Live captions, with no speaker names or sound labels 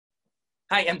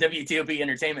Hi, I'm WTOP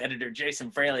Entertainment Editor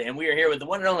Jason Fraley, and we are here with the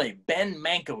one and only Ben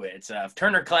Mankiewicz of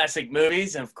Turner Classic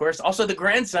Movies, and of course, also the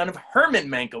grandson of Herman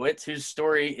Mankiewicz, whose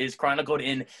story is chronicled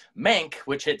in Mank,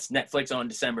 which hits Netflix on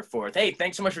December 4th. Hey,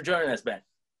 thanks so much for joining us, Ben.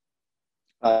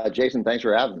 Jason, thanks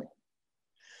for having me.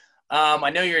 I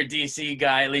know you're a DC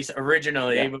guy, at least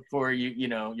originally, Yeah. before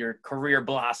your career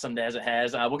blossomed as it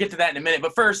has. We'll get to that in a minute,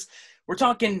 but first, we're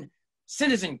talking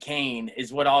Citizen Kane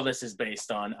is what all this is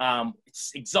based on.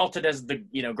 It's exalted as the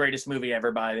greatest movie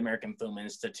ever by the American Film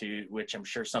Institute, which I'm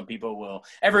sure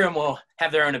everyone will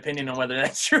have their own opinion on whether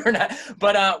that's true or not.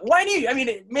 But why do you? I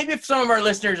mean, maybe if some of our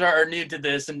listeners are new to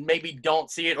this and maybe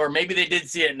don't see it, or maybe they did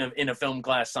see it in a film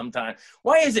class sometime,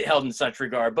 why is it held in such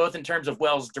regard, both in terms of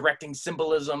Wells' directing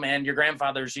symbolism and your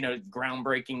grandfather's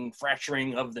groundbreaking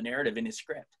fracturing of the narrative in his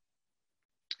script?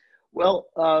 Well,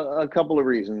 a couple of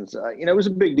reasons. It was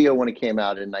a big deal when it came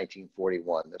out in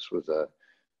 1941. This was a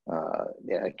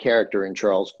character in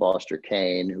Charles Foster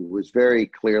Kane who was very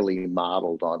clearly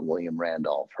modeled on William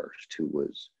Randolph Hearst, who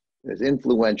was as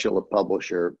influential a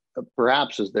publisher,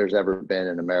 perhaps as there's ever been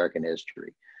in American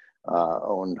history,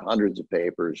 owned hundreds of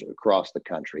papers across the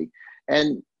country.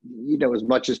 And, as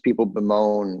much as people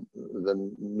bemoan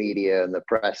the media and the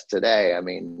press today, I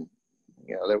mean,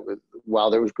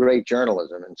 while there was great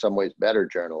journalism, in some ways better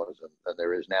journalism than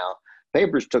there is now,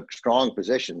 papers took strong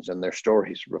positions and their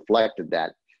stories reflected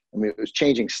that. I mean, it was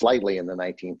changing slightly in the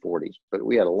 1940s, but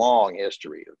we had a long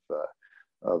history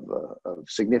of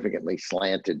significantly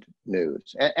slanted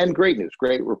news and great news,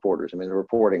 great reporters. I mean, the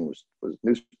reporting was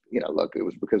news. Look, it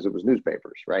was because it was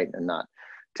newspapers, right, and not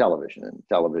television.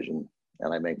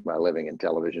 And I make my living in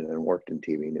television and worked in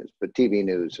TV news, but TV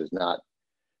news has not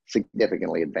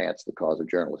significantly advanced the cause of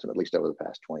journalism, at least over the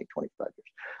past 20, 25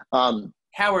 years.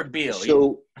 Howard Beale.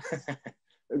 So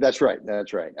that's right.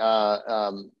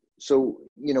 So,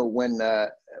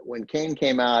 when Kane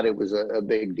came out, it was a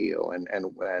big deal. And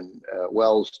when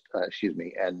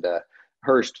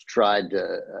Hearst tried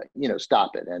to,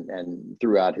 stop it and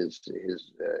threw out his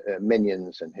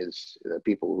minions and his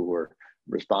people who were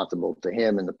responsible to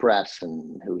him in the press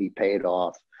and who he paid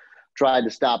off, tried to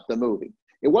stop the movie.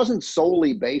 It wasn't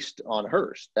solely based on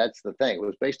Hearst. That's the thing. It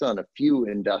was based on a few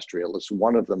industrialists,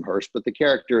 one of them Hearst, but the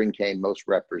character in Kane most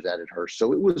represented Hearst.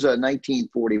 So it was a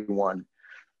 1941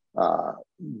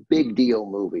 big deal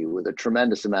movie with a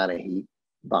tremendous amount of heat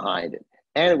behind it.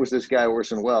 And it was this guy,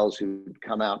 Orson Welles, who'd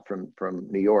come out from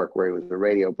New York, where he was a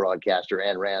radio broadcaster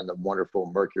and ran the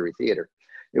wonderful Mercury Theater.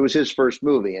 It was his first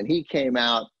movie. And he came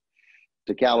out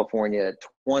to California at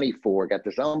 24, got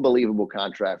this unbelievable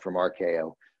contract from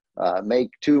RKO.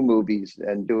 Make 2 movies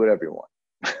and do whatever you want,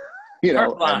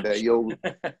 and you'll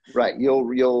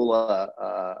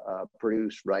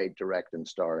produce, write, direct, and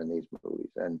star in these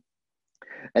movies, and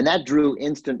that drew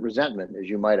instant resentment, as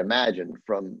you might imagine,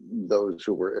 from those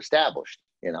who were established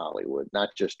in Hollywood, not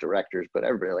just directors, but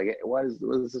everybody. Like, why does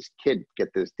this kid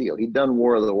get this deal? He'd done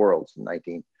War of the Worlds in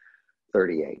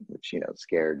 1938, which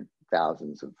scared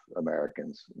thousands of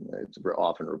Americans. It's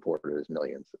often reported as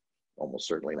millions. Almost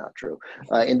certainly not true,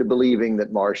 into believing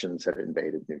that Martians had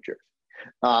invaded New Jersey.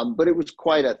 But it was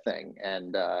quite a thing,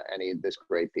 and he had this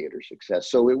great theater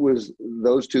success. So it was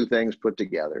those two things put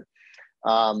together,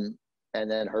 and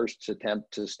then Hearst's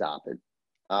attempt to stop it.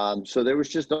 So there was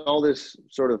just all this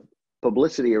sort of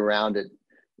publicity around it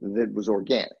that was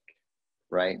organic,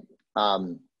 right?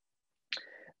 And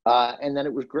then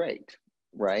it was great,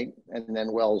 right? And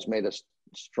then Wells made a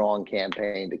strong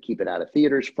campaign to keep it out of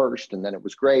theaters first, and then it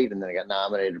was great, and then it got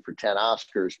nominated for 10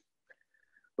 Oscars,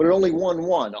 but it only won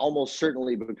one, almost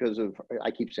certainly because of, I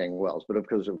keep saying Wells, but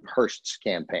because of Hearst's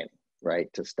campaign,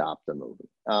 right, to stop the movie.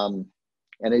 And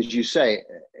as you say,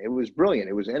 it was brilliant,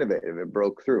 it was innovative, it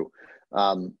broke through.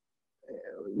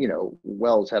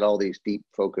 Wells had all these deep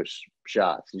focus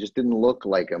shots. It just didn't look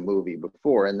like a movie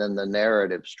before, and then the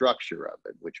narrative structure of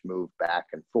it, which moved back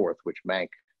and forth, which Mank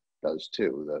does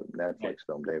too, the Netflix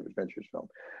film, David Fincher's film.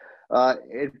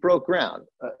 It broke ground.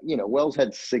 Wells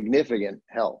had significant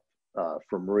help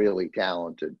from really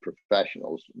talented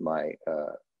professionals. My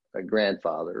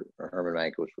grandfather, Herman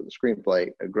Mankiewicz, with the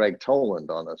screenplay, Greg Toland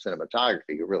on the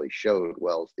cinematography, who really showed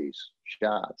Wells these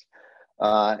shots.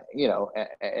 As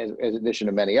addition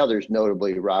to many others,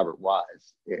 notably Robert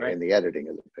Wise in the editing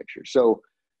of the picture. So,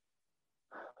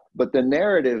 but the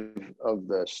narrative of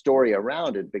the story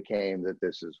around it became that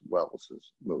this is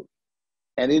Wells's movie,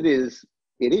 and it is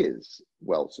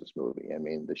Wells's movie. I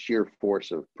mean, the sheer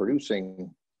force of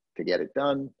producing to get it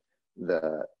done,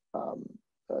 the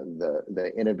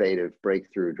innovative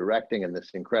breakthrough directing, and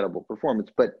this incredible performance.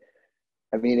 But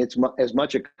I mean, it's as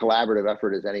much a collaborative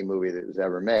effort as any movie that was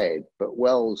ever made. But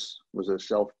Wells was a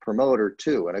self-promoter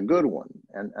too, and a good one.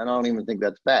 And I don't even think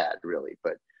that's bad, really.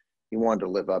 But he wanted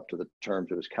to live up to the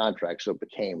terms of his contract, so it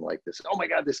became like this. Oh my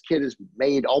God, this kid has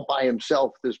made all by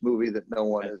himself this movie that no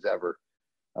one has ever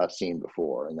seen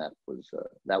before, and that was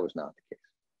not the case.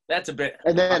 That's a bit.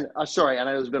 And then, sorry, I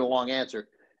know it's been a long answer,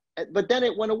 but then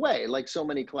it went away, like so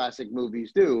many classic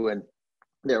movies do, and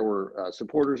there were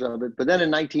supporters of it. But then in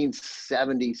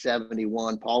 1970,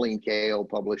 71, Pauline Kael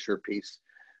published her piece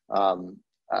about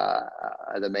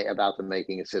the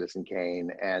making of Citizen Kane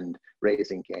and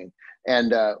Raising Kane.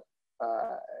 And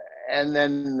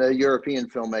then the European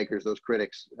filmmakers, those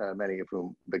critics, many of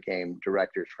whom became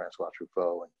directors, Francois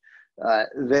Truffaut, and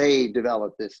they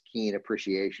developed this keen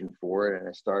appreciation for it, and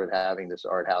it started having this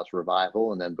art house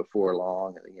revival. And then before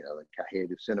long, the Cahiers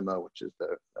du Cinema, which is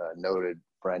the noted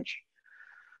French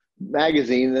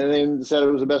magazine, they said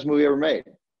it was the best movie ever made.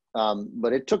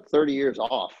 But it took 30 years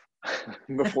off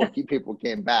before people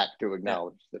came back to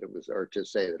acknowledge that it was, or to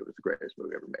say that it was the greatest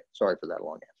movie ever made. Sorry for that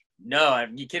long answer. No, are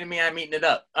you kidding me? I'm eating it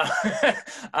up.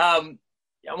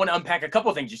 I want to unpack a couple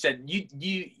of things you said.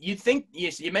 You think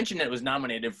you mentioned that it was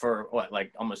nominated for what,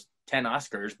 like almost 10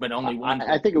 Oscars, but only one.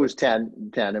 I think it was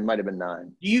 10. It might have been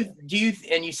 9. Do you?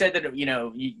 And you said that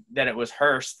that it was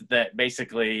Hearst that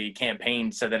basically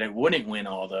campaigned so that it wouldn't win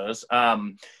all those.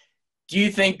 Do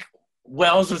you think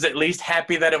Wells was at least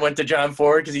happy that it went to John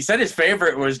Ford? Because he said his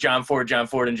favorite was John Ford,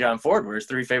 and John Ford were his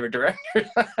 3 favorite directors.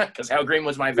 Because How Green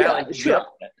Was My Valley. Yeah, sure.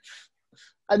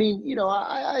 I mean,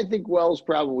 I think Wells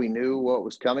probably knew what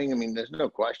was coming. I mean, there's no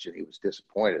question he was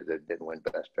disappointed that it didn't win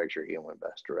Best Picture. He didn't win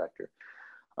Best Director.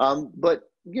 But,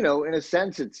 in a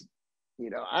sense, it's,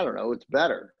 I don't know, it's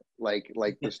better. Like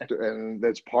this, and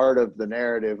that's part of the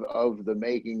narrative of the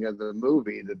making of the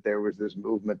movie, that there was this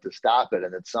movement to stop it,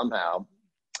 and that somehow,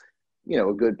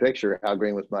 a good picture, How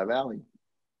Green Was My Valley,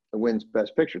 wins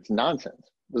Best Picture. It's nonsense.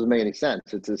 It doesn't make any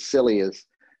sense. It's as silly as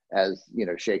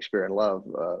Shakespeare in Love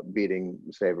beating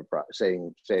Saving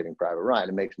Private Ryan.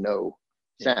 It makes no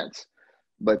sense.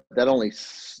 But that only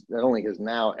has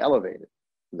now elevated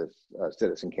this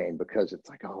Citizen Kane, because it's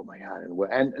like, oh my God,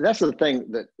 and that's the thing,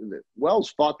 that Wells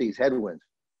fought these headwinds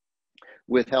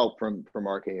with help from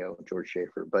RKO and George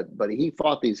Schaefer, but he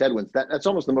fought these headwinds. That's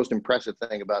almost the most impressive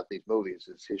thing about these movies,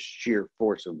 is his sheer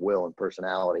force of will and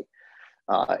personality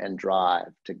and drive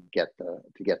to get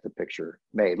the picture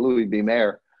made. Louis B.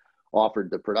 Mayer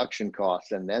offered the production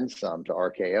costs and then some to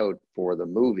RKO for the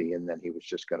movie, and then he was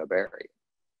just going to bury it.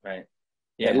 Right.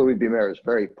 Yeah. And Louis B. Mayer is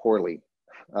very poorly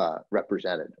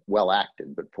represented, well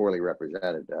acted, but poorly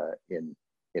represented in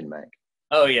Mank.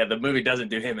 Oh yeah, the movie doesn't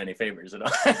do him any favors at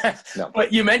all. No.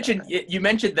 But you mentioned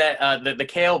that the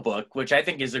Kael book, which I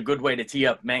think is a good way to tee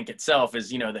up Mank itself, is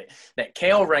that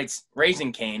Kael writes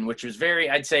Raising Kane, which was very,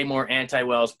 I'd say, more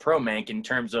anti-Wells, pro-Mank in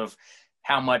terms of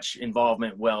how much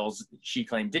involvement Wells, she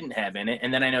claimed, didn't have in it.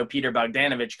 And then I know Peter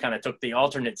Bogdanovich kind of took the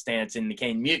alternate stance in the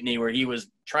Kane Mutiny, where he was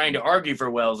trying to argue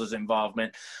for Wells's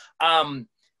involvement.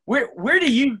 Where do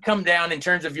you come down in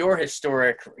terms of your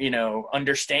historic,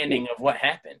 understanding of what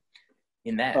happened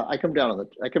in that? I come down on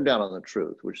the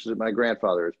truth, which is that my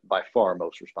grandfather is by far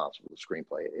most responsible for the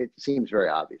screenplay. It seems very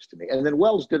obvious to me. And then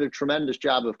Wells did a tremendous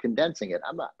job of condensing it.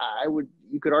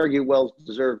 You could argue Wells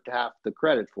deserved half the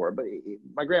credit for it, but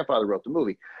my grandfather wrote the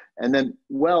movie, and then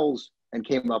Wells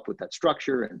came up with that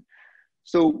structure. And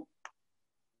so,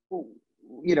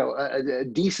 a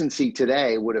decency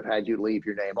today would have had you leave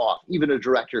your name off. Even a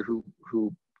director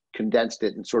who condensed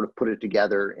it and sort of put it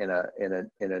together in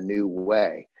a new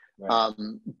way. Right.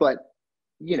 But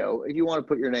if you want to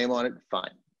put your name on it,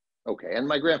 fine. Okay. And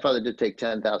my grandfather did take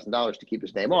 $10,000 to keep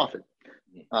his name off it.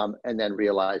 And then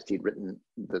realized he'd written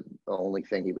the only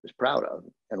thing he was proud of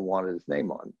and wanted his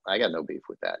name on. I got no beef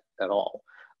with that at all.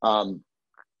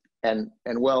 And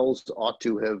Wells ought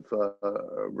to have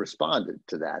responded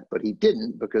to that, but he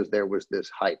didn't, because there was this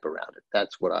hype around it.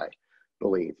 That's what I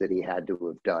believe, that he had to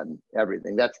have done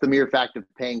everything. That's the mere fact of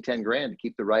paying $10,000 to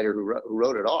keep the writer who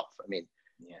wrote it off. I mean,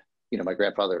 my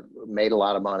grandfather made a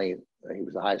lot of money. He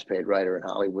was the highest paid writer in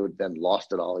Hollywood, then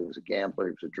lost it all. He was a gambler.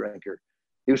 He was a drinker.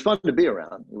 He was fun to be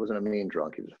around. He wasn't a mean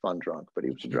drunk. He was a fun drunk, but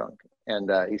he was a drunk.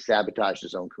 And he sabotaged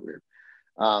his own career.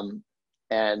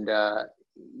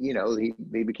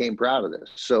 He became proud of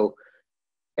this. So,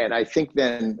 and I think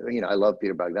then, I love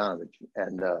Peter Bogdanovich,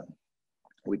 and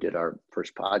we did our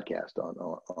first podcast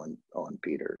on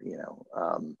Peter,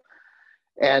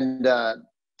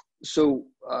 So,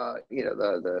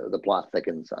 the plot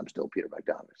thickens. I'm still Peter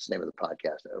Bogdanovich. It's the name of the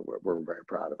podcast. We're very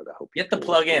proud of it. I hope get the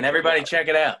plug in. Everybody check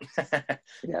it out.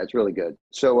 Yeah, it's really good.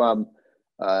 So,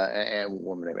 and a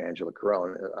woman named Angela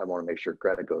Carone. I want to make sure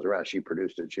credit goes around. She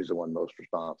produced it. She's the one most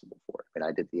responsible for it. And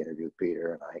I did the interview with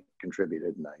Peter, and I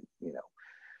contributed, and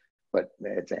but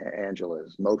it's Angela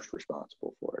is most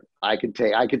responsible for it. I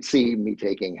could see me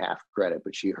taking half credit,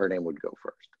 but her name would go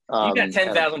first. You got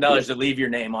 $10,000 to leave your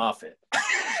name off it.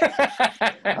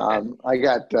 I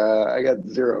got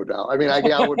 $0. I mean, I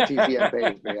got what TCM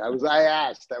pays me. I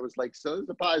asked. I was like, so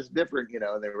the pie is different,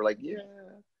 and they were like, yeah,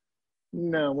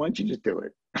 no, why don't you just do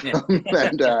it? Yeah.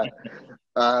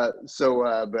 But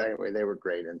anyway, they were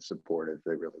great and supportive.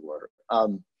 They really were.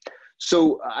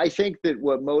 So I think that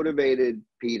what motivated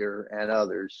Peter and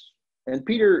others, and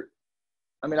Peter,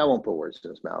 I mean, I won't put words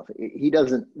in his mouth. He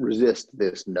doesn't resist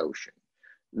this notion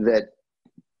that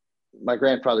my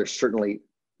grandfather's certainly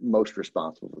most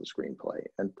responsible for the screenplay,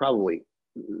 and probably,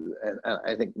 and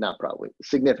I think not probably,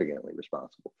 significantly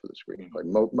responsible for the screenplay,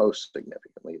 most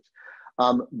significantly.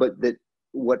 But that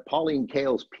what Pauline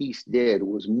Kael's piece did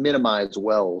was minimize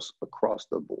Wells across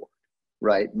the board,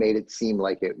 right? Made it seem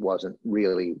like it wasn't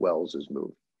really Wells's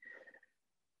movie.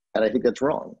 And I think that's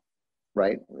wrong,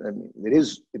 right? I mean, it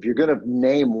is, if you're going to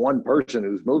name one person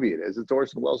whose movie it is, it's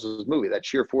Orson Welles' movie. That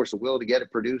sheer force of will to get it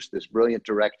produced, this brilliant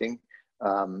directing,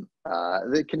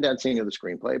 the condensing of the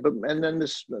screenplay, and then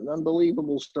this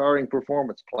unbelievable starring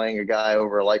performance playing a guy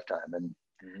over a lifetime. And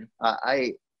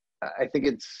I think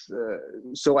it's,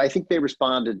 so I think they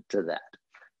responded to that.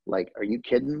 Like, are you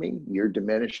kidding me? You're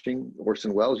diminishing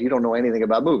Orson Welles. You don't know anything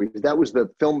about movies. That was the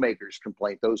filmmakers'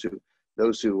 complaint. Those who that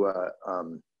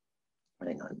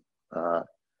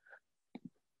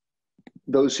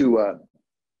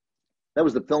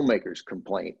was the filmmakers'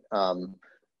 complaint.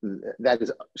 That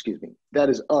is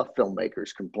a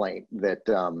filmmaker's complaint that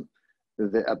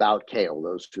about Kael.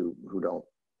 Those who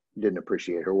didn't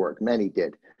appreciate her work. Many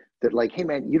did. That, like, hey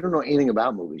man, you don't know anything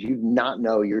about movies. You do not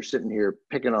know. You're sitting here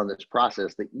picking on this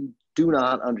process that you do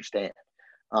not understand.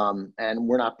 And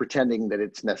we're not pretending that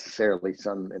it's necessarily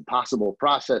some impossible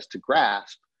process to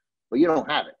grasp, but you don't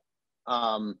have it.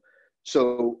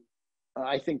 So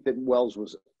I think that Welles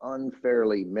was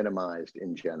unfairly minimized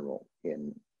in general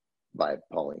by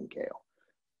Pauline Kael.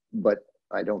 But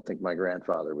I don't think my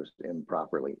grandfather was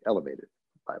improperly elevated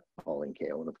by Pauline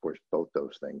Kael. And of course, both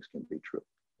those things can be true.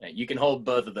 You can hold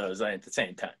both of those at the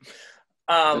same time.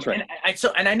 That's right.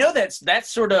 And I know that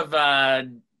sort of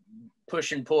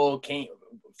push and pull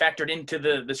factored into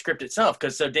the script itself,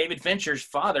 because so David Fincher's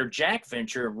father, Jack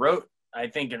Fincher, wrote, I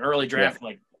think, an early draft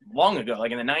like long ago,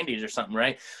 like in the 90s or something,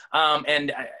 right?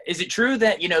 And is it true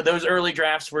that those early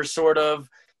drafts were sort of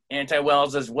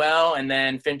anti-Wells as well, and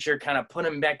then Fincher kind of put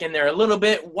him back in there a little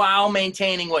bit while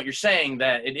maintaining what you're saying,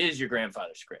 that it is your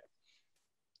grandfather's script?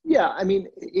 Yeah, I mean,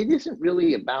 it isn't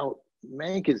really about,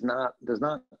 Mank is not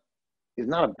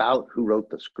about who wrote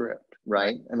the script,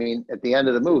 right? I mean, at the end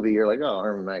of the movie, you're like, oh,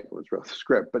 Herman Mankiewicz wrote the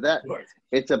script, but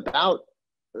it's about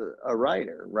a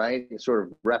writer, right? It's sort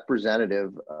of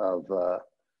representative of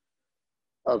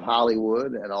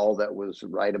Hollywood and all that was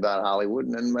right about Hollywood,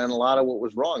 and a lot of what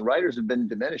was wrong. Writers have been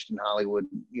diminished in Hollywood,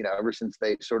 ever since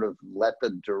they sort of let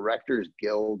the Directors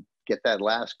Guild get that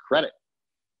last credit.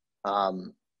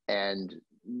 And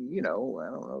I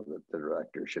don't know that the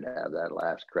director should have that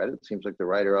last credit. It seems like the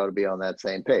writer ought to be on that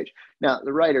same page. Now,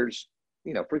 the writers,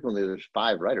 frequently there's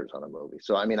 5 writers on a movie.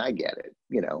 So, I mean, I get it,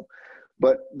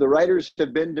 but the writers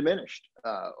have been diminished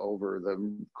over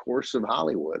the course of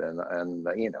Hollywood. And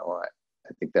I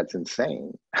think that's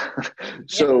insane.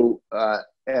 So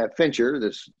Fincher,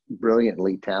 this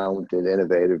brilliantly talented,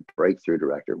 innovative breakthrough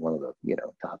director, one of the,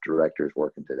 top directors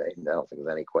working today. And I don't think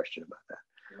there's any question about that.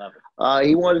 Love it.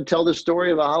 He wanted to tell the story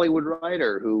of a Hollywood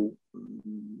writer who,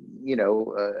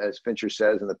 as Fincher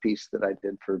says in the piece that I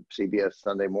did for CBS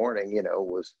Sunday Morning,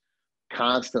 was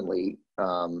constantly,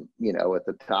 at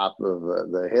the top of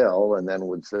the hill, and then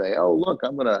would say, oh, look,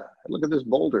 I'm going to look at this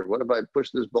boulder. What if I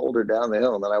push this boulder down the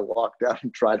hill? And then I walk down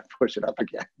and try to push it up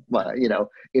again,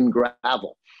 in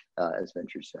gravel, as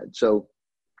Fincher said. So,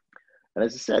 and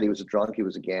as I said, he was a drunk, he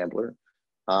was a gambler,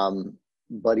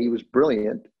 but he was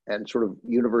brilliant and sort of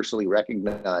universally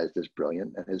recognized as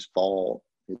brilliant. And his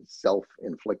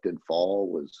self-inflicted fall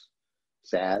was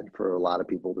sad for a lot of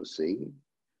people to see.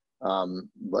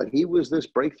 But he was this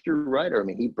breakthrough writer. I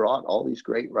mean, he brought all these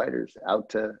great writers out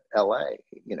to LA,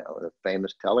 the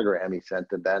famous telegram he sent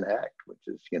to Ben Hecht, which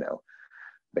is,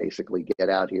 basically get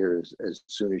out here as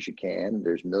soon as you can.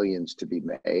 There's millions to be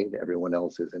made. Everyone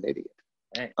else is an idiot.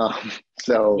 Right.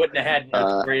 So wouldn't have had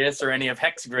Notorious or any of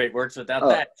Hecht's great works without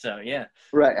that. So yeah.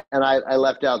 Right. And I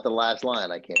left out the last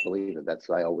line. I can't believe it.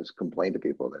 I always complain to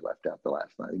people they left out the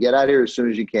last line. Get out here as soon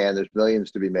as you can. There's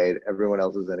millions to be made. Everyone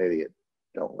else is an idiot.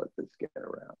 Don't let this get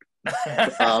around.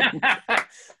 Um,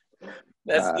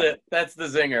 that's the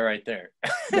zinger right there.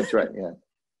 that's right. Yeah.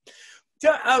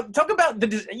 Talk about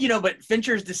but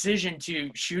Fincher's decision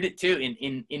to shoot it too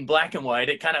in black and white.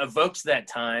 It kind of evokes that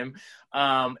time,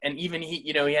 and even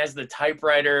he has the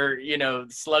typewriter,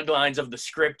 slug lines of the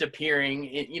script appearing.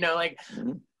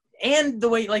 Mm-hmm. And the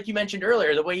way, like you mentioned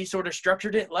earlier, the way he sort of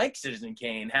structured it, like Citizen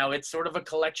Kane, how it's sort of a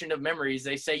collection of memories.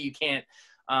 They say you can't,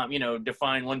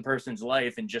 define one person's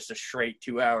life in just a straight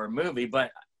 2-hour movie, but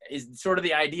is sort of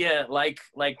the idea like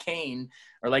Kane,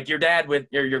 or like your dad or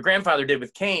your grandfather did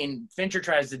with Kane. Fincher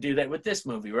tries to do that with this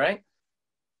movie, right?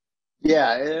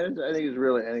 Yeah, I think it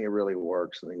really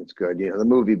works. I think it's good. The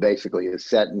movie basically is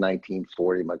set in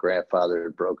 1940. My grandfather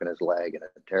had broken his leg in a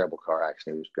terrible car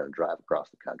accident. He was going to drive across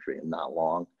the country, and not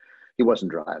long. He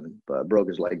wasn't driving, but broke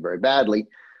his leg very badly,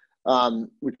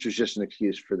 which was just an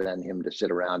excuse for then him to sit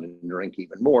around and drink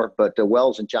even more. But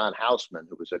Wells and John Houseman,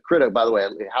 who was a critic, by the way,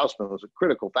 Houseman was a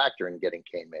critical factor in getting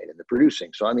Kane made and the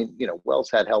producing. So, I mean, Wells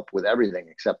had help with everything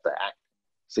except the act,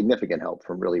 significant help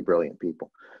from really brilliant people.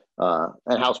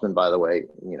 And Houseman, by the way,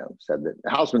 said that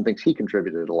Houseman thinks he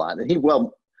contributed a lot. And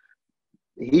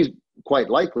he's quite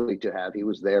likely to have. He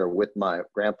was there with my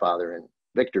grandfather in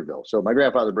Victorville. So my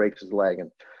grandfather breaks his leg, and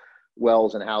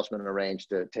Wells and Houseman arranged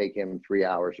to take him 3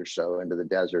 hours or so into the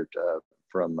desert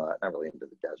from, not really into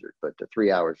the desert, but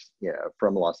 3 hours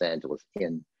from Los Angeles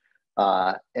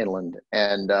inland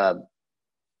and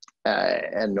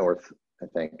north, I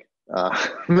think.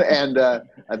 And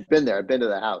I've been there. I've been to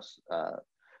the house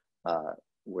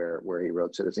where he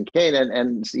wrote Citizen Kane,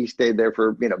 and he stayed there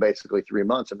for basically 3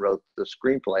 months and wrote the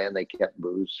screenplay, and they kept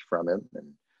booze from him,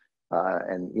 and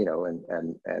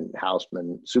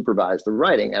Houseman supervised the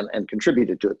writing and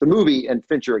contributed to it. The movie, and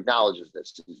Fincher acknowledges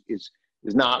this,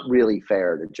 is not really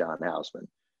fair to John Houseman,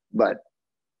 but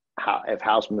if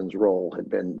Houseman's role had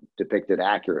been depicted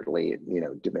accurately,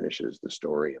 it diminishes the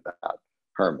story about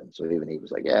Herman. So even he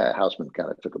was like, yeah, Houseman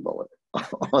kind of took a bullet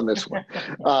on this one.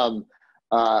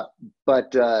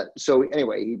 So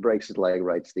anyway, he breaks his leg,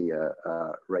 writes the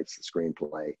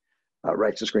screenplay.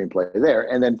 Writes the screenplay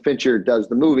there, and then Fincher does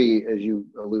the movie, as you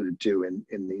alluded to,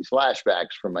 in these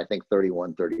flashbacks from, I think,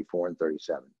 31, 34, and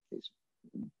 37. These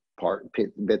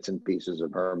bits and pieces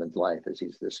of Herman's life as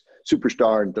he's this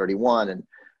superstar in 31, and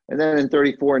then in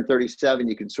 34 and 37,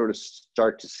 you can sort of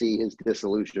start to see his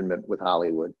disillusionment with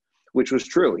Hollywood, which was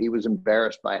true. He was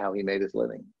embarrassed by how he made his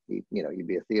living. You'd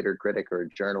be a theater critic or a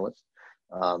journalist,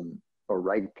 or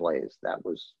write plays. That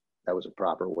was a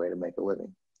proper way to make a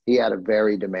living. He had a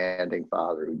very demanding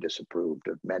father who disapproved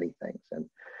of many things,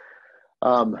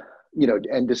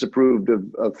 and disapproved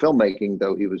of filmmaking,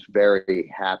 though he was very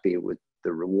happy with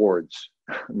the rewards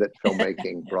that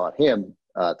filmmaking brought him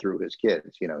through his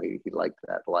kids. He liked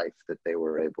that life that they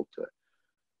were able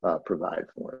to provide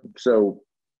for him. So,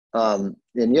 and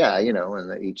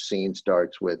each scene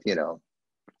starts with,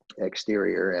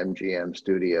 exterior MGM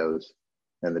Studios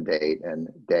and the date and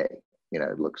day.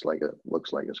 It looks like a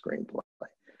screenplay.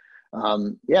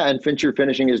 And Fincher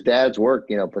finishing his dad's work,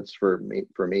 puts for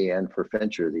me and for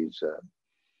Fincher these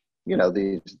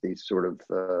sort of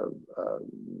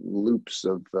loops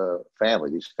of family,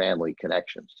 these family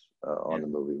connections on the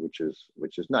movie, which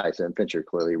is nice. And Fincher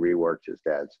clearly reworked his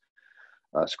dad's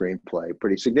screenplay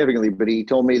pretty significantly, but he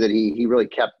told me that he really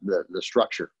kept the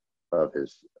structure of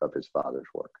his father's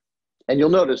work. And you'll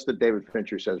notice that David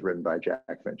Fincher says written by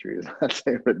Jack Fincher. He does not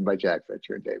say written by Jack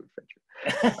Fincher and David Fincher,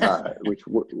 which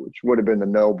would have been the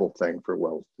noble thing for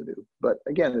Wells to do. But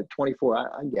again, at 24,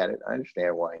 I get it. I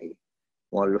understand why he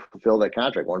wanted to fulfill that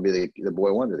contract. Wanted to be the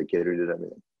boy wonder, the kid who did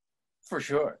everything. For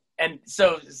sure. And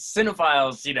so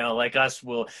cinephiles, like us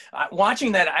will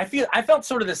watching that. I felt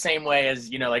sort of the same way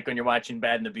as, like when you're watching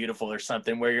Bad and the Beautiful or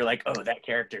something, where you're like, oh, that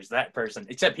character's that person,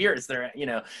 except here it's their,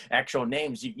 actual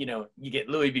names. You get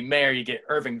Louis B. Mayer, you get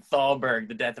Irving Thalberg,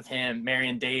 the death of him,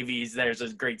 Marion Davies. There's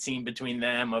a great scene between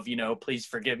them of, please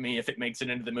forgive me if it makes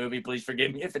it into the movie. Please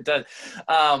forgive me if it does.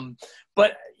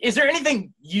 But is there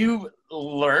anything you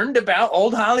learned about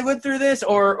old Hollywood through this,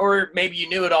 or maybe you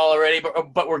knew it all already,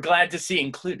 but we're glad to see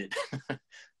included?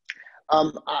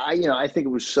 I think it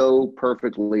was so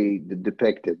perfectly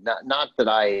depicted. Not that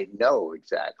I know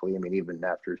exactly. I mean, even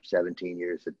after 17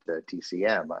 years at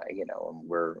TCM,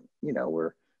 we're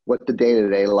what the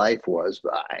day-to-day life was.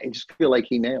 But I just feel like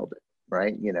he nailed it,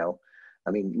 right? I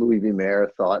mean, Louis B.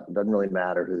 Mayer thought it doesn't really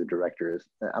matter who the director is.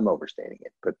 I'm overstating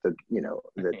it, but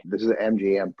this is an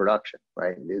MGM production,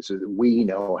 right? We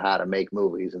know how to make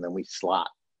movies, and then we slot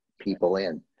people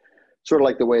in. Sort of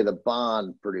like the way the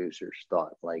Bond producers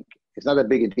thought, like, it's not that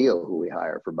big a deal who we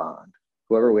hire for Bond.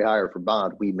 Whoever we hire for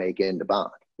Bond, we make into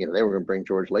Bond. they were going to bring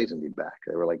George Lazenby back.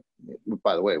 They were like,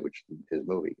 by the way, which his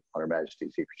movie, On Her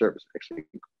Majesty's Secret Service, actually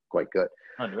quite good.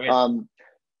 And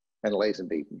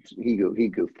Lazenby, he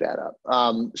goofed that up.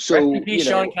 So, rest in peace,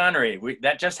 Sean Connery.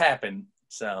 That just happened.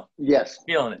 So yes,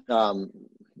 feeling it.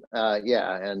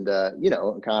 Yeah, and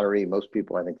Connery. Most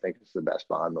people, I think it's the best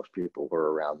Bond. Most people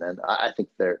were around then. I think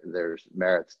there's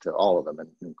merits to all of them,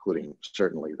 including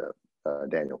certainly the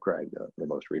Daniel Craig, the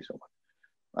most recent one.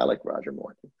 I like Roger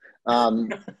Moore.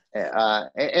 And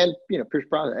Pierce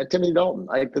Brosnan and Timothy Dalton.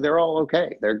 They're all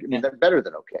okay. They're better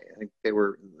than okay. I think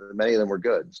many of them were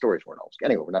good. The stories weren't always good.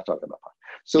 Anyway, we're not talking about Bond.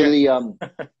 So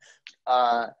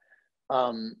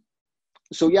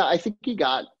so yeah, I think he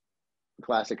got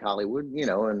classic Hollywood,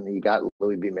 and he got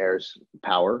Louis B. Mayer's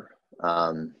power,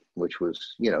 which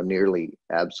was, nearly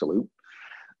absolute.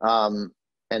 And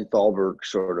Thalberg's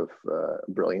sort of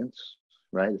brilliance,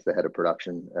 right? As the head of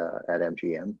production at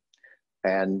MGM.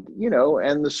 And,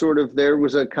 and there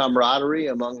was a camaraderie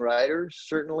among writers,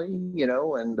 certainly,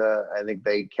 and I think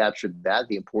they captured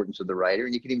the importance of the writer.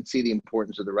 And you can even see the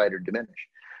importance of the writer diminish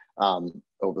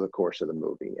over the course of the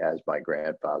movie as my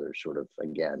grandfather sort of,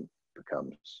 again,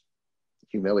 becomes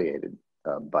humiliated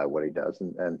by what he does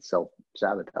and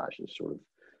self-sabotages sort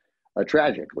of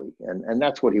tragically. And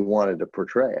that's what he wanted to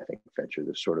portray, I think, Fincher,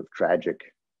 this sort of tragic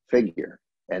figure.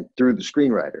 And through the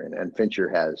screenwriter, and Fincher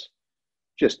has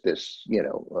just this,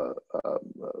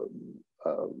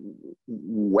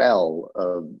 well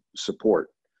of support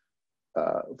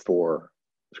for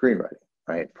screenwriting,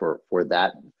 right? For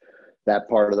that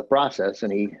part of the process.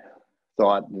 And he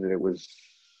thought that it was,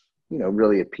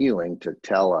 really appealing to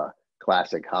tell a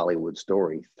classic Hollywood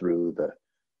story through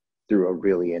a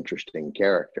really interesting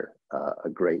character, a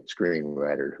great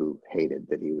screenwriter who hated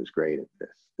that he was great at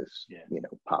this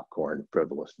popcorn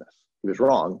frivolousness. He was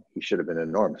wrong. He should have been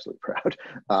enormously proud,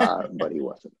 but he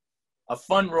wasn't. A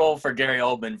fun role for Gary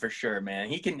Oldman for sure, man.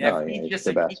 He can he's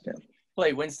the best.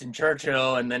 Play Winston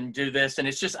Churchill and then do this, and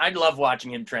it's just I love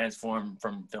watching him transform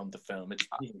from film to film. It's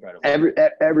incredible.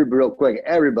 Real quick,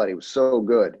 everybody was so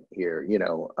good here.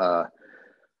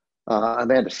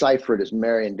 Amanda Seyfried as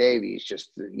Marion Davies,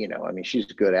 just, she's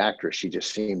a good actress. She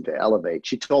just seemed to elevate.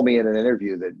 She told me in an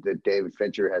interview that David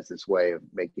Fincher has this way of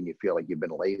making you feel like you've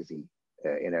been lazy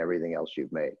in everything else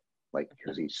you've made,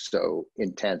 because he's so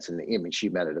intense. And she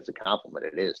meant it as a compliment.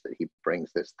 It is that he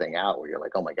brings this thing out where you're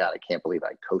like, oh my God, I can't believe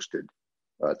I coasted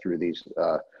through these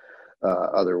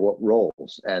other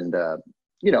roles. And,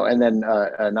 and then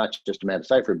not just Amanda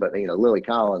Seyfried, but, Lily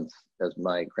Collins as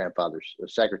my grandfather's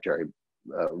secretary,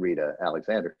 Rita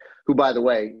Alexander, who, by the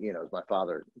way, is my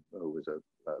father, who was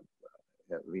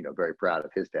very proud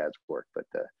of his dad's work, but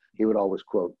he would always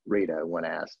quote Rita when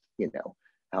asked,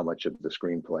 how much of the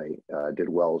screenplay did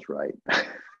Wells write?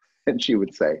 And she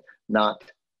would say, not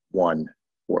one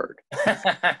word.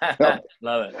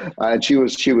 Love it. And she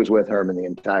was with Herman the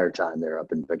entire time they're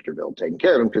up in Victorville taking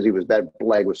care of him, because that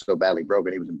leg was so badly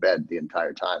broken, he was in bed the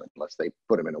entire time unless they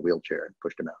put him in a wheelchair and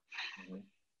pushed him out. Mm-hmm.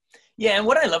 Yeah, and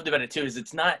what I loved about it too is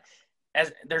it's not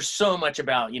as there's so much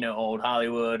about old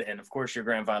Hollywood and of course your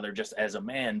grandfather just as a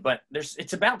man, but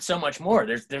it's about so much more.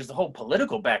 There's the whole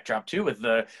political backdrop too, with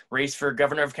the race for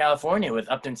governor of California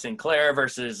with Upton Sinclair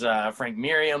versus Frank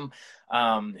Merriam,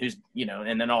 who's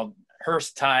and then all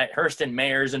Hearst and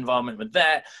Mayer's involvement with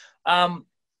that.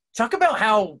 Talk about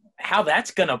how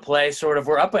that's going to play. Sort of,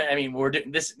 we're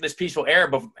doing this piece will air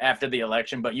after the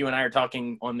election, but you and I are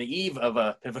talking on the eve of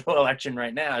a pivotal election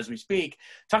right now as we speak.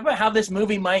 Talk about how this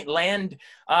movie might land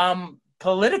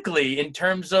politically in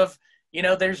terms of,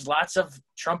 there's lots of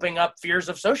trumping up fears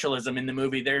of socialism in the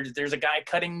movie. There's a guy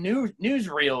cutting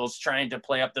newsreels trying to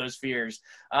play up those fears.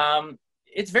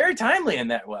 It's very timely in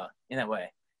that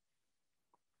way.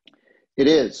 It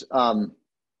is.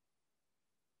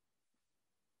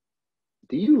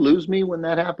 Do you lose me when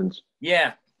that happens?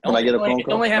 Yeah. When I get a phone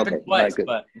call? It only happened twice,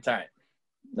 but it's all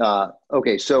right.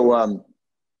 Okay, so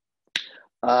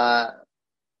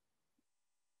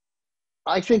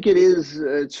I think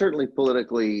it's certainly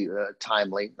politically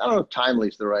timely. I don't know if timely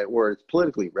is the right word. It's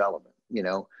politically relevant,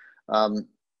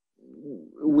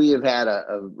 we have had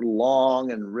a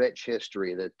long and rich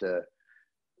history that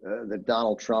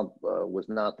Donald Trump was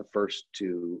not the first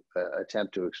to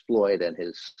attempt to exploit, and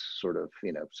his sort of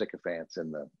sycophants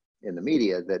in the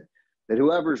media that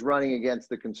whoever's running against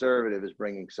the conservative is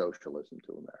bringing socialism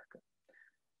to America.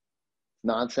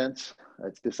 Nonsense.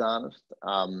 It's dishonest.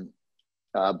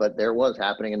 But there was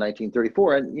happening in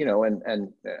 1934,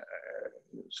 and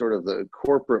sort of the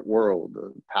corporate world,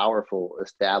 the powerful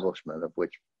establishment of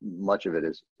which much of it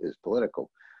is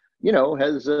political,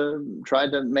 has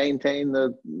tried to maintain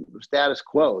the status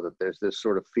quo, that there's this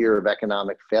sort of fear of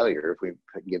economic failure if we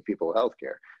give people health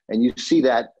care. And you see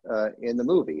that in the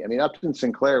movie. I mean, Upton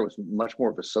Sinclair was much more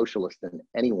of a socialist than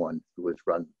anyone who was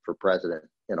run for president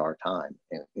in our time,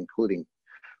 including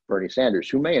Bernie Sanders,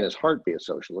 who may in his heart be a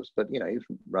socialist, but, he's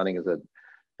running as a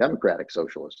Democratic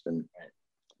socialist. And,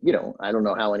 I don't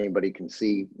know how anybody can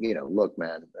see, look,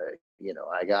 man,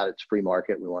 I got it's free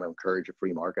market. We want to encourage a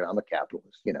free market. I'm a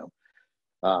capitalist,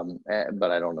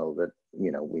 but I don't know that,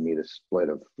 we need a split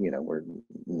of, we're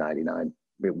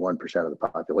 1% of the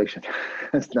population.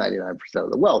 That's 99%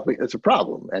 of the wealth. It's a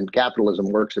problem. And capitalism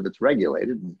works if it's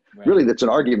regulated. And really, that's an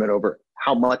argument over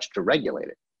how much to regulate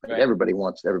it. Right? Everybody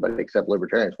except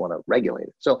libertarians want to regulate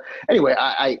it. So anyway,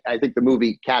 I think the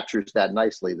movie captures that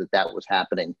nicely, that was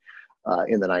happening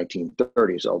in the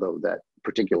 1930s, although that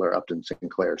particular Upton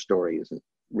Sinclair story isn't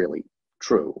really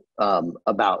true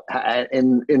about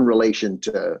in relation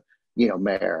to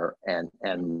Mayer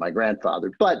and my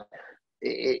grandfather. But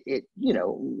it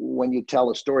when you tell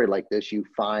a story like this, you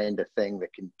find a thing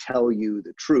that can tell you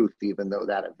the truth, even though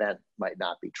that event might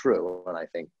not be true. And I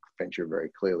think Fincher very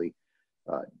clearly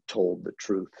told the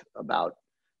truth about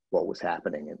what was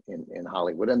happening in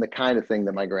Hollywood, and the kind of thing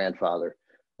that my grandfather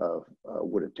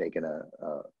would have taken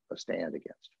a stand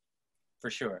against. For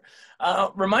sure.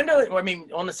 On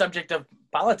the subject of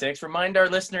politics, remind our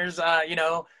listeners,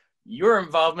 your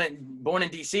involvement, born in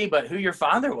D.C., but who your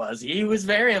father was. He was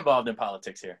very involved in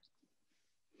politics here.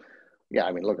 Yeah,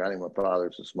 I mean, look, I think my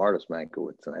father's the smartest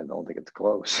Mankiewicz, and I don't think it's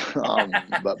close.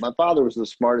 But my father was the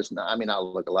smartest. I mean,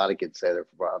 look, a lot of kids say their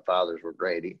fathers were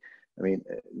great.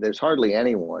 There's hardly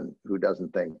anyone who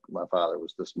doesn't think my father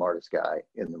was the smartest guy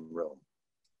in the room,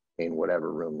 in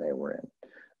whatever room they were in.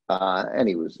 And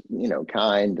he was,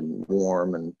 kind and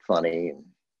warm and funny, and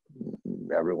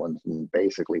everyone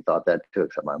basically thought that too,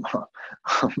 except my mom.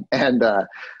 And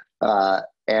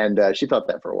she thought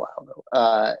that for a while, though.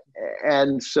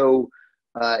 And so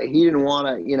he didn't want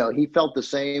to, he felt the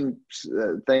same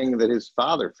thing that his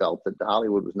father felt, that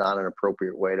Hollywood was not an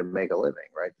appropriate way to make a living,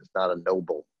 right? It's not a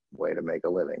noble way to make a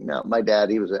living. Now, my dad,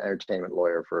 he was an entertainment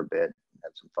lawyer for a bit,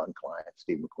 had some fun clients,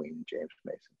 Steve McQueen and James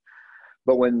Mason.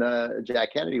 But when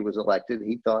Jack Kennedy was elected,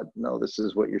 he thought, no, this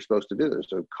is what you're supposed to do.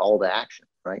 There's a call to action,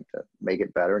 right, to make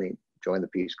it better. And he joined the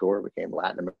Peace Corps, became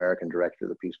Latin American director of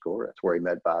the Peace Corps. That's where he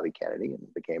met Bobby Kennedy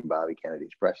and became Bobby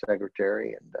Kennedy's press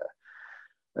secretary, and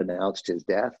announced his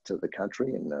death to the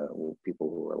country. And people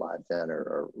who were alive then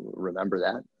remember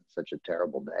that. Such a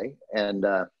terrible day. And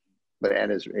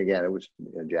it was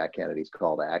Jack Kennedy's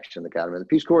call to action that got him in the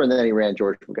Peace Corps. And then he ran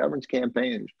George McGovern's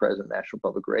campaign. He was president of National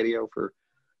Public Radio for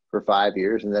 5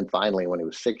 years. And then finally, when he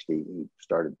was 60, he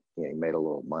started, he made a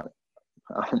little money.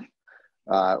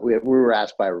 We were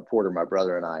asked by a reporter, my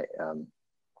brother and I,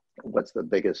 what's the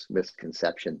biggest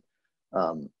misconception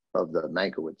of the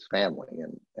Mankiewicz family?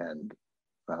 And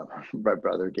my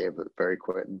brother gave a very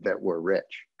quick, that we're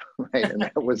rich, right? And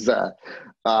that was, there's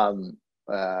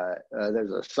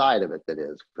a side of it that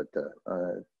is, but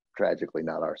tragically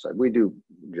not our side. We do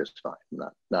just fine. I'm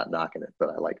not knocking it, but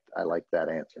I like that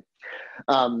answer.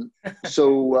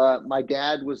 So my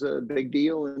dad was a big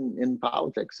deal in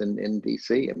politics in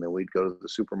DC. I mean, we'd go to the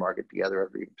supermarket together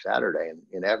every Saturday, and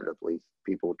inevitably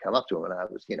people would come up to him, and I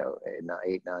was, 8,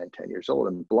 9, 10 years old,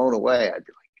 and blown away. I'd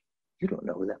be like, you don't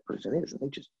know who that person is, and they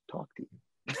just talk to you.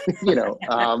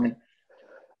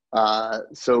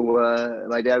 So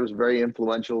my dad was a very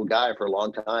influential guy for a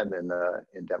long time in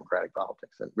Democratic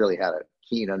politics, and really had a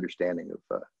keen understanding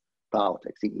of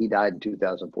politics. He died in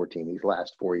 2014. These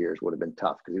last 4 years would have been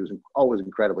tough because he was always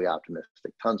incredibly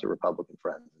optimistic, tons of Republican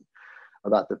friends,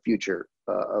 about the future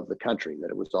of the country,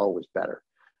 that it was always better.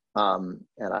 And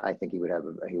I think he would have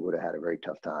had a very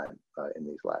tough time in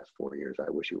these last 4 years.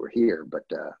 I wish he were here, but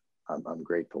I'm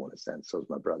grateful in a sense. So is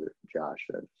my brother Josh,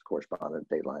 correspondent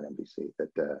at Dateline NBC,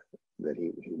 that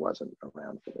he wasn't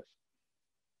around for this.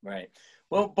 Right.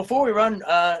 Well, before we run,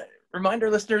 remind our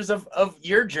listeners of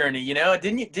your journey.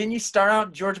 Didn't you start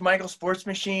out George Michael Sports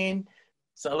Machine?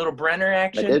 So a little Brenner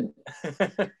action. I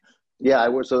did. Yeah, I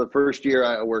was. So the first year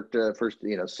I worked,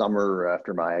 summer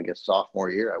after my,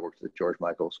 sophomore year, I worked at the George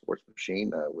Michael Sports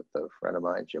Machine with a friend of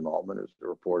mine, Jim Altman, who's a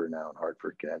reporter now in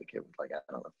Hartford, Connecticut, with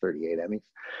 38 Emmys,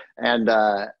 and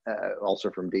also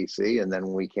from DC. And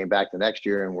then we came back the next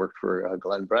year and worked for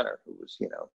Glenn Brenner, who was,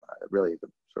 really the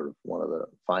sort of one of the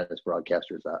finest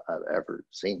broadcasters I've ever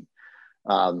seen.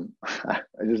 I'm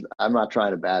not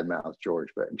trying to badmouth George,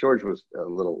 but George was a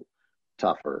little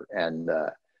tougher and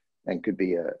could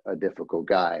be a difficult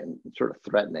guy and sort of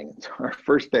threatening. So our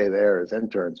first day there as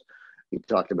interns, he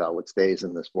talked about what stays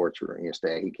in the sports room. We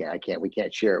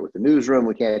can't share it with the newsroom.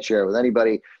 We can't share it with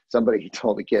anybody. Somebody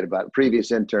told a kid about a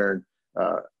previous intern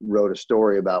wrote a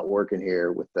story about working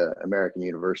here with the American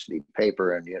University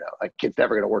paper, and a kid's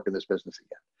never going to work in this business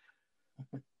again.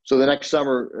 So the next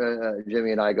summer,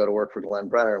 Jimmy and I go to work for Glenn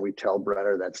Brenner, and we tell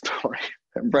Brenner that story.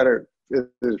 And Brenner,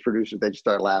 his producers, they just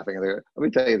start laughing. And let me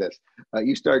tell you this: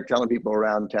 you start telling people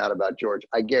around town about George,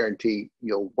 I guarantee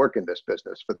you'll work in this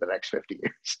business for the next 50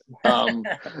 years.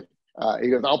 He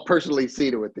goes, I'll personally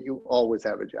see to it that you always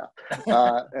have a job.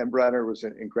 And Brenner was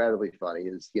incredibly funny.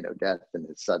 His, death and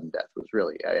his sudden death was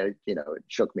really, it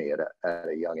shook me at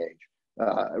a young age.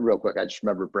 Real quick, I just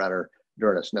remember Brenner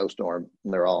during a snowstorm,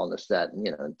 and they're all on the set, and,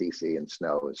 in DC, and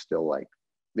snow is still like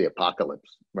the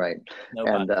apocalypse, right?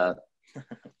 Nobody.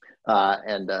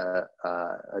 And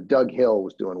Doug Hill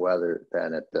was doing weather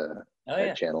then at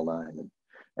Channel 9,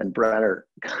 and Brenner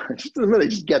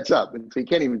just gets up, and so he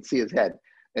can't even see his head,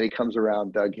 and he comes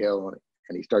around Doug Hill,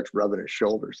 and he starts rubbing his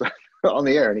shoulders on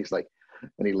the air, and he's like,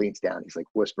 and he leans down, he's like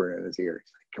whispering in his ear,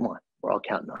 he's like, come on, we're all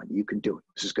counting on you, you can do it,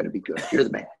 this is going to be good, you're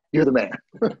the man.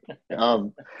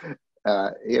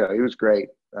 He was great.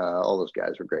 All those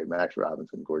guys were great. Max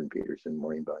Robinson, Gordon Peterson,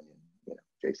 Maureen Bunyan,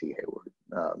 J.C. Hayward,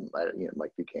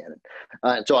 Mike Buchanan.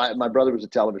 And so my brother was a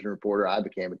television reporter. I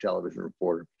became a television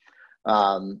reporter.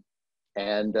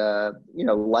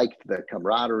 Liked the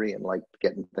camaraderie and liked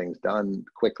getting things done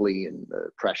quickly and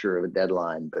the pressure of a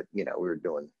deadline. But, we were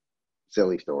doing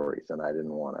silly stories, and I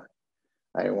didn't want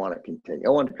to continue.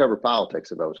 I wanted to cover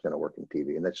politics if I was going to work in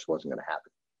TV, and that just wasn't going to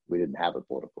happen. We didn't have a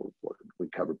political reporter. We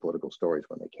covered political stories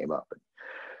when they came up.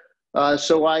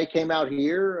 So I came out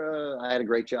here. I had a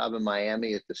great job in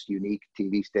Miami at this unique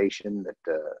TV station that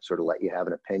sort of let you have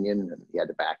an opinion, and you had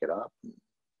to back it up. And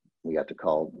we got to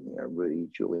call Rudy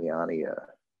Giuliani,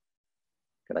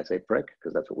 can I say prick?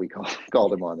 Because that's what we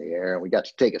called him on the air. And we got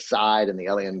to take a side in the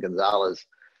Elian Gonzalez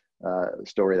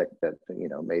story, that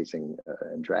amazing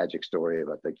and tragic story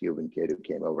about the Cuban kid who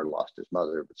came over, lost his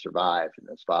mother, but survived, and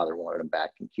his father wanted him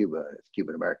back in Cuba, and his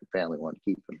Cuban-American family wanted to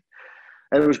keep him.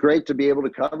 And it was great to be able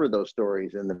to cover those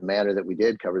stories in the manner that we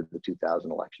did, cover the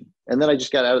 2000 election. And then I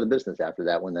just got out of the business after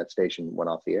that when that station went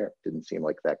off the air. It didn't seem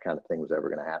like that kind of thing was ever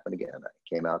going to happen again. I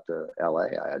came out to LA.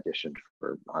 I auditioned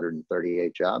for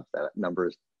 138 jobs. That number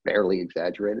is barely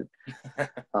exaggerated.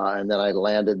 And then I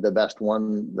landed the best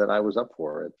one that I was up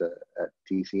for at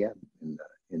TCM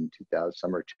in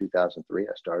summer 2003. I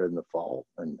started in the fall,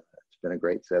 and it's been a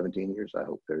great 17 years. I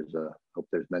hope there's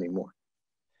many more.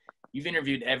 You've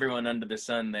interviewed everyone under the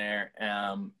sun there,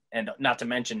 and not to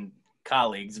mention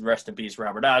colleagues. Rest in peace,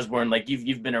 Robert Osborne. Like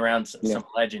you've been around some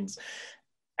legends.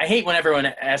 I hate when everyone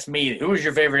asks me who was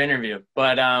your favorite interview,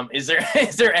 but is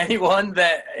there anyone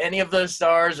that any of those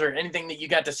stars or anything that you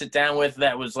got to sit down with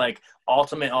that was like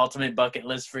ultimate bucket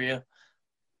list for you?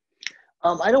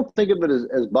 I don't think of it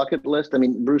as bucket list. I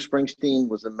mean, Bruce Springsteen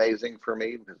was amazing for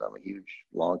me because I'm a huge,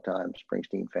 longtime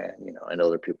Springsteen fan. I know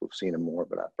there are people who've seen him more,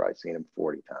 but I've probably seen him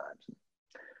 40 times.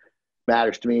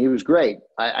 Matters to me. He was great.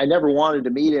 I never wanted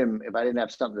to meet him if I didn't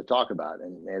have something to talk about,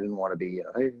 and I didn't want to be,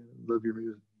 hey, love your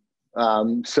music.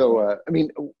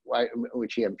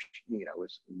 Which he,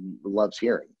 loves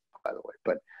hearing, by the way.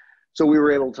 But so we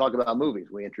were able to talk about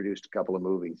movies. We introduced a couple of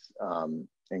movies,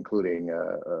 including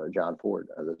John Ford,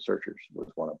 The Searchers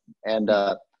was one of them. And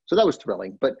so that was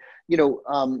thrilling. But,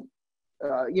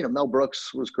 Mel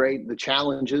Brooks was great. The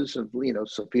challenges of,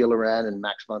 Sophia Loren and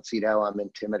Max von Sydow, I'm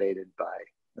intimidated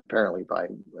apparently by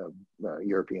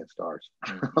European stars.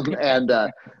 And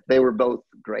they were both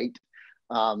great.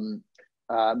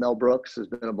 Mel Brooks has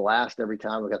been a blast every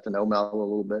time. We got to know Mel a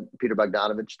little bit. Peter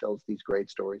Bogdanovich tells these great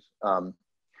stories.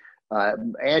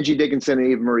 Angie Dickinson and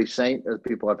Eva Marie Saint are the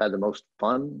people I've had the most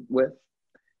fun with.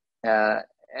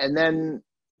 And then,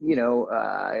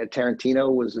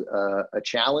 Tarantino was a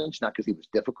challenge, not because he was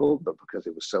difficult, but because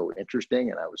it was so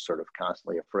interesting. And I was sort of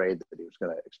constantly afraid that he was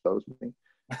going to expose me.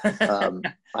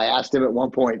 I asked him at one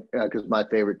point, because my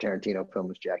favorite Tarantino film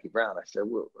was Jackie Brown. I said,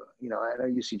 well, I know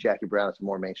you see Jackie Brown as a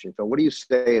more mainstream film. What do you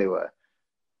say to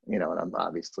and I'm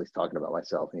obviously talking about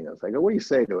myself. It's like, what do you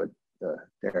say to a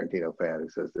Tarantino fan who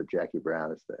says that Jackie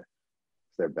Brown is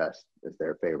their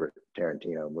favorite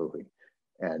Tarantino movie?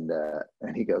 And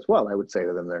he goes, well, I would say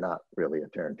to them, they're not really a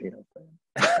Tarantino fan.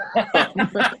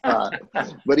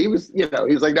 But he was,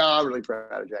 he's like, no, I'm really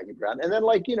proud of Jackie Brown. And then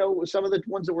some of the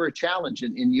ones that were a challenge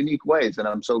in unique ways. And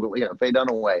I'm so, Faye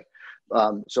Dunaway.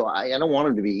 So I don't want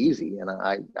him to be easy. And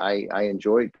I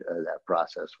enjoyed that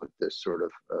process with this sort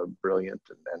of brilliant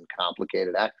and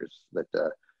complicated actress that,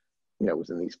 was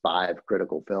in these 5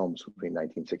 critical films between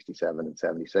 1967 and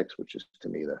 76, which is to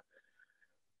me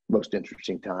most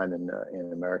interesting time in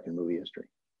American movie history.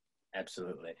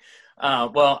 Absolutely.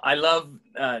 Well, I love,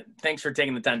 thanks for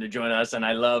taking the time to join us. And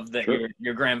I love that Sure.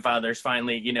 your grandfather's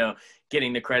finally,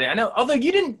 getting the credit. I know, although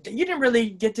you didn't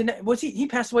really get to know, was he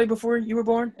passed away before you were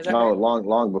born? Is that Oh, right?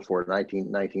 long before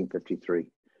 1953.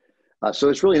 So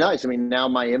it's really nice. I mean, now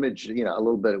my image, a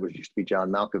little bit, it used to be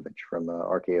John Malkovich from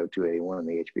RKO 281,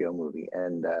 the HBO movie.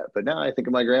 But now I think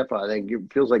of my grandfather, I think it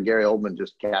feels like Gary Oldman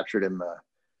just captured him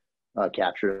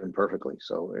perfectly.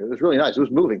 So it was really nice. It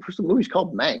was moving. First, the movie's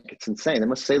called Mank. It's insane. They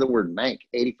must say the word Mank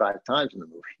 85 times in the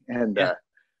movie. And,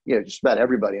 just about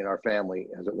everybody in our family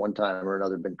has at one time or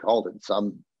another been called it,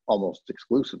 some almost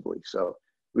exclusively. So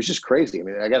it was just crazy. I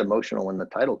mean, I got emotional when the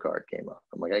title card came up.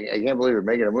 I'm like, I can't believe we're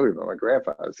making a movie about my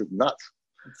grandfather. This is nuts.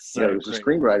 So it was a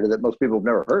screenwriter that most people have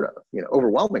never heard of,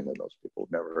 overwhelmingly most people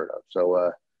have never heard of.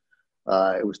 So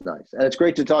it was nice. And it's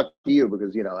great to talk to you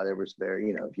because,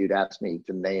 if you'd asked me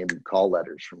to name call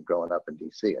letters from growing up in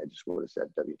DC, I just would have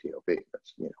said WTOP.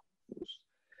 That's, it was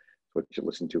what you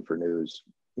listen to for news,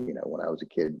 when I was a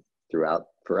kid throughout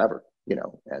forever,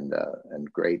 and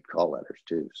great call letters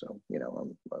too. So,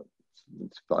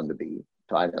 it's fun to be,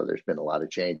 I know there's been a lot of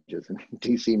changes in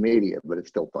DC media, but it's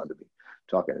still fun to be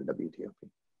talking to WTOP.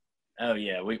 Oh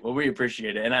yeah, we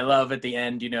appreciate it, and I love at the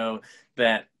end,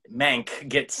 that Mank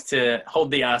gets to hold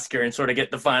the Oscar and sort of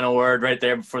get the final word right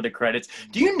there before the credits.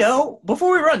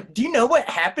 Before we run, do you know what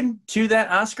happened to that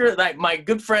Oscar? Like my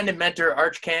good friend and mentor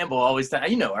Arch Campbell always,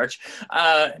 Arch.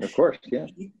 Of course, yeah.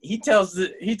 He tells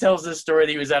this story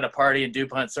that he was at a party in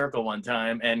DuPont Circle one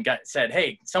time and said,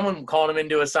 hey, someone called him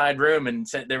into a side room and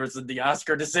said there was the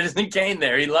Oscar to Citizen Kane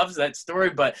there. He loves that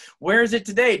story, but where is it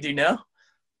today? Do you know?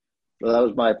 Well, that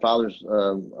was my father's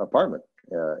apartment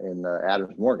in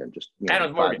Adams Morgan, just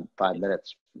Adams Morgan. 5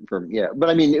 minutes from, but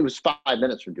I mean, it was 5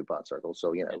 minutes from DuPont Circle.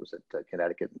 So, it was at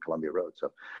Connecticut and Columbia Road.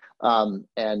 So,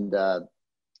 Dad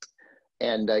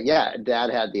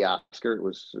had the Oscar. It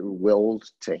was willed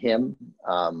to him.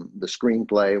 The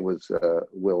screenplay was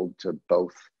willed to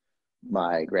both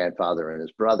my grandfather and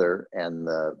his brother, and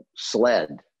the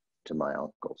sled to my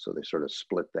uncle. So they sort of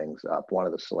split things up. One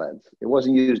of the sleds, it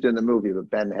wasn't used in the movie, but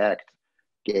Ben Hecht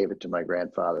gave it to my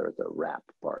grandfather at the wrap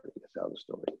party. That's how the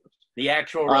story goes. The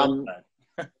actual sled.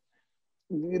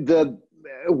 The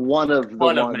one of the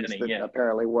ones many, that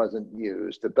apparently wasn't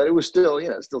used, but it was still,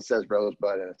 it still says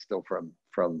Rosebud, and it's still from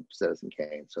Citizen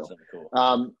Kane. So cool.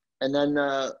 And then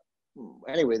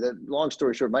anyway, the long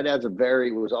story short, my dad's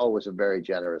was always a very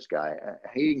generous guy.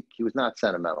 He was not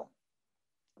sentimental,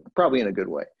 probably in a good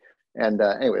way. And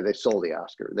anyway, they sold the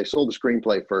Oscar. They sold the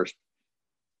screenplay first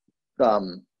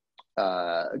because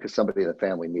somebody in the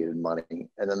family needed money.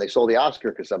 And then they sold the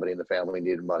Oscar because somebody in the family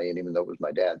needed money. And even though it was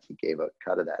my dad's, he gave a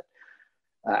cut of that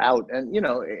out. And,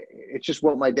 it's just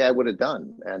what my dad would have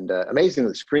done. And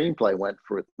amazingly, the screenplay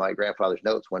my grandfather's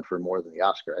notes went for more than the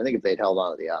Oscar. I think if they'd held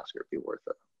on to the Oscar, it'd be worth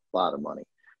a lot of money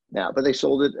now. But they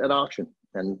sold it at auction.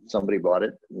 And somebody bought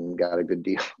it and got a good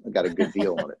deal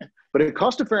on it. But it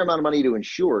cost a fair amount of money to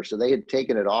insure. So they had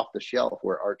taken it off the shelf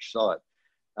where Arch saw it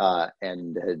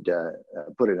and had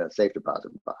put it in a safe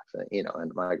deposit box. And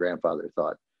my father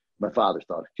thought,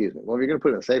 excuse me, well, if you're going to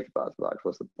put it in a safe deposit box,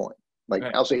 what's the point? Like,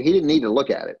 right. Also, he didn't need to look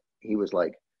at it. He was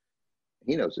like,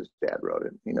 he knows his dad wrote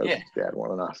it. He knows his dad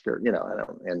won an Oscar,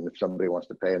 and if somebody wants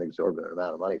to pay an exorbitant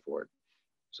amount of money for it,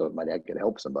 so if my dad could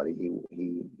help somebody, he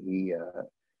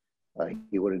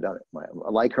would have done it.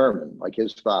 Like Herman, like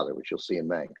his father, which you'll see in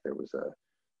Mank, there was a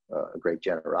great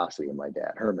generosity in my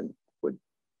dad. Herman would,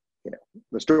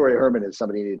 the story of Herman is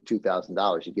somebody needed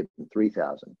 $2,000, you give them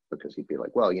 $3,000 because he'd be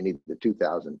like, well, you need the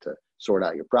 $2,000 to sort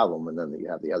out your problem, and then you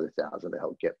have the other $1,000 to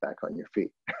help get back on your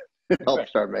feet, help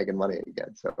start making money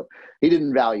again. So he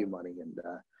didn't value money, and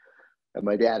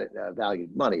my dad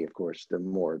valued money, of course, the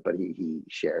more, but he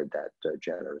shared that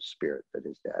generous spirit that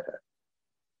his dad had.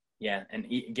 Yeah, and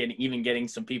even getting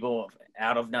some people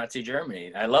out of Nazi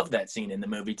Germany. I love that scene in the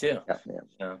movie too.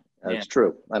 Yeah. That's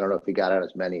true. I don't know if he got out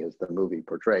as many as the movie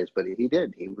portrays, but he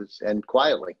did. He was, and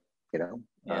quietly, he knew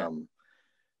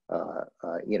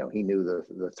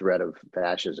the threat of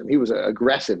fascism. He was an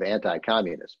aggressive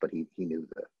anti-communist, but he knew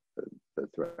the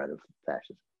threat of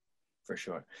fascism. For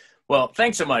sure. Well,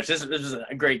 thanks so much. This was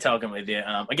a great talking with you.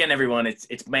 Again, everyone, it's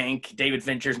Mank, David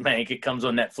Fincher's Mank. It comes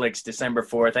on Netflix December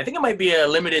 4th. I think it might be a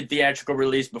limited theatrical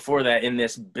release before that in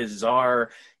this bizarre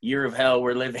year of hell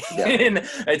we're living in.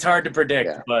 It's hard to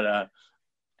predict, but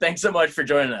thanks so much for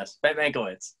joining us. Matt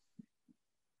Mankiewicz.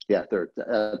 Yeah,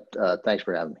 thanks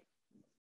for having me.